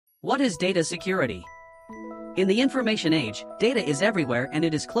What is data security? In the information age, data is everywhere and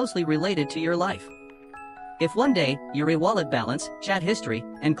it is closely related to your life. If one day, your e-wallet balance, chat history,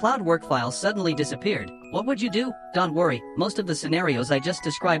 and cloud work files suddenly disappeared, what would you do? Don't worry, most of the scenarios I just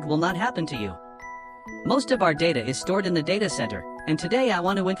described will not happen to you. Most of our data is stored in the data center, and today I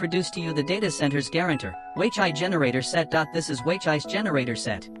want to introduce to you the data center's guarantor, Weichai generator set. This is Weichai's generator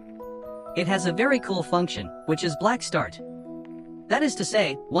set. It has a very cool function, which is black start. That is to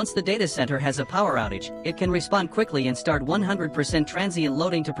say, once the data center has a power outage, it can respond quickly and start 100% transient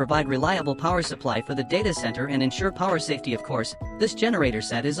loading to provide reliable power supply for the data center and ensure power safety. Of course, this generator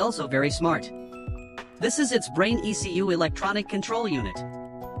set is also very smart. This is its Brain ECU electronic control unit.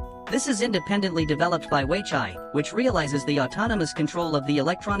 This is independently developed by Weichai, which realizes the autonomous control of the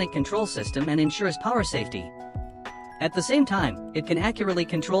electronic control system and ensures power safety. At the same time, it can accurately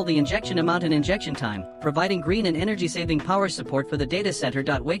control the injection amount and injection time, providing green and energy-saving power support for the data center.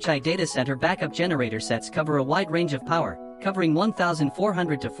 Weichai data center backup generator sets cover a wide range of power, covering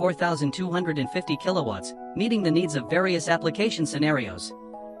 1,400 to 4,250 kilowatts, meeting the needs of various application scenarios.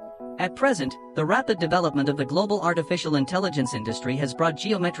 At present, the rapid development of the global artificial intelligence industry has brought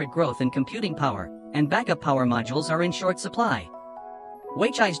geometric growth in computing power, and backup power modules are in short supply.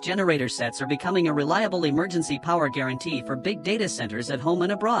 Weichai's generator sets are becoming a reliable emergency power guarantee for big data centers at home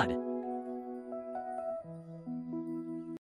and abroad.